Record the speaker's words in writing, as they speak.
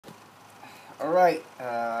Alright,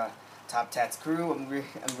 Top Tats crew, I'm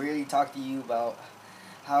really talking to you about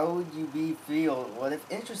how would you feel. What if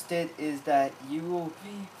interested is that you will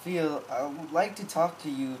feel, I would like to talk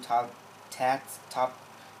to you, Top Tats, Top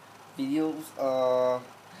Videos.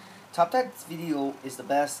 Top Tats video is the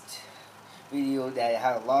best video that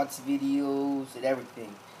had lots of videos and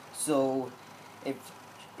everything. So, if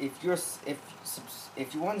if you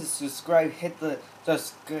want to subscribe, hit the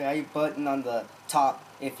subscribe button on the top.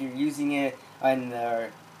 If you're using it on the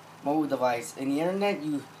mobile device, in the internet,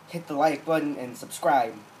 you hit the like button and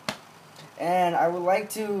subscribe. And I would like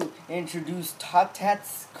to introduce Top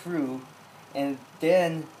Tats crew, and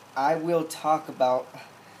then I will talk about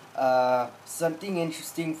something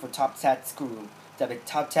interesting for Top Tats crew, the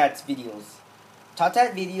Top Tats videos. Top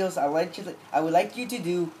Tats videos, I would like you to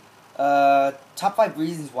do top 5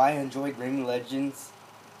 reasons why I enjoyed Rayman Legends.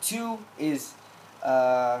 2 is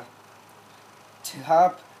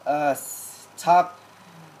top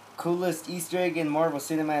coolest Easter egg in Marvel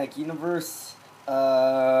Cinematic Universe.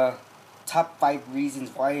 Top 5 reasons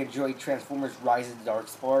why I enjoyed Transformers: Rise of the Dark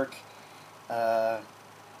Spark. Let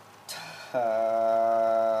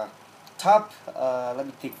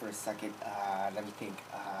me think for a second. Let me think.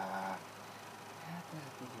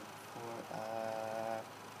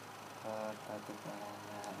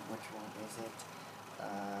 Which one is it?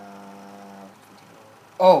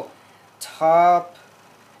 Top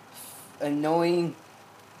annoying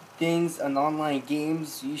things on online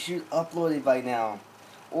games. You should upload it by now,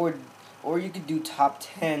 or you could do top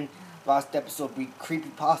 10 last episode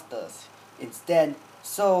creepypastas instead.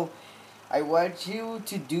 So I want you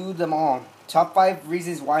to do them all. Top 5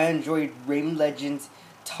 reasons why I enjoyed Rayman Legends.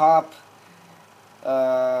 Top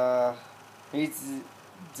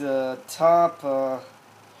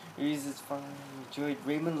reasons why I enjoyed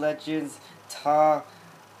Rayman Legends. Top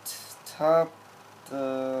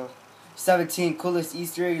 17 coolest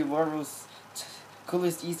Easter egg in Marvel's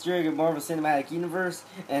Cinematic Universe,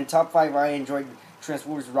 and top 5 why I enjoyed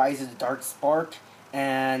Transformers: Rise of the Dark Spark,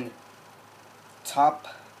 and top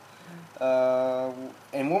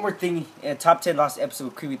and one more thing, top 10 lost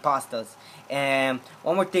episode creepypastas. And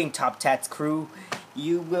one more thing, Top Tats crew,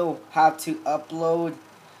 you will have to upload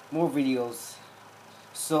more videos,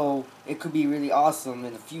 so it could be really awesome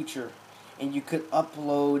in the future. And you could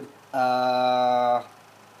upload top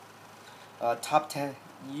 10.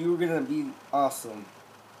 You're gonna be awesome.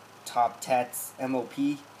 Top Tats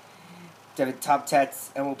MOP, Top Tats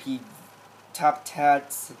MOP, Top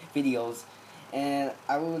Tats videos. And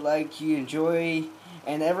I would like you to enjoy,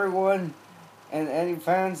 and everyone and any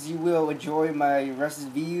fans, you will enjoy my rest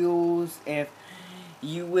of the videos, and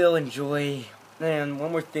you will enjoy. And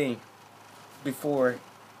one more thing before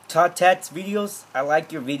Top Tats videos, I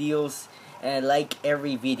like your videos and I like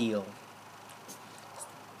every video.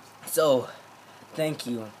 So thank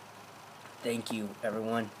you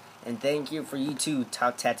everyone, and thank you for you too,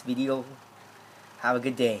 Top Tats video. Have a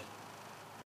good day.